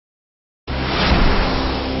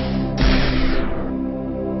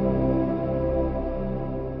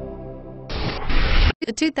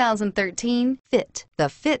The 2013 Fit. The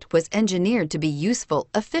Fit was engineered to be useful,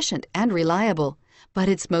 efficient, and reliable, but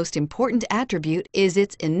its most important attribute is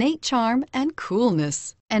its innate charm and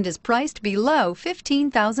coolness, and is priced below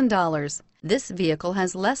 $15,000. This vehicle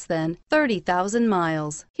has less than 30,000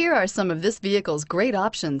 miles. Here are some of this vehicle's great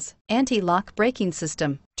options: anti-lock braking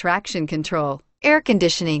system, traction control, air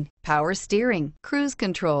conditioning, power steering, cruise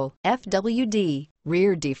control, FWD,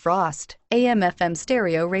 rear defrost, AM/FM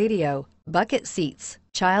stereo radio, bucket seats,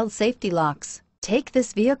 child safety locks. Take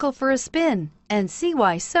this vehicle for a spin and see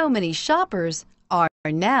why so many shoppers are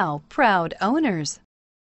now proud owners.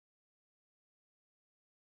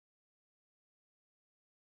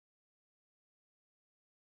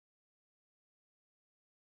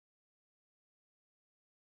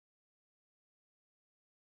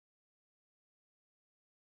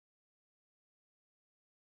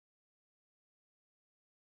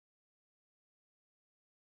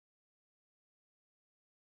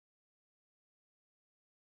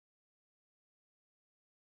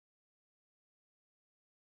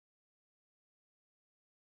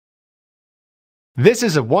 This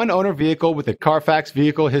is a one-owner vehicle with a Carfax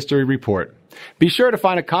Vehicle History Report. Be sure to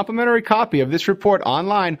find a complimentary copy of this report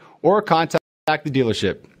online or contact the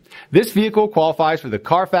dealership. This vehicle qualifies for the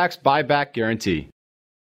Carfax Buyback Guarantee.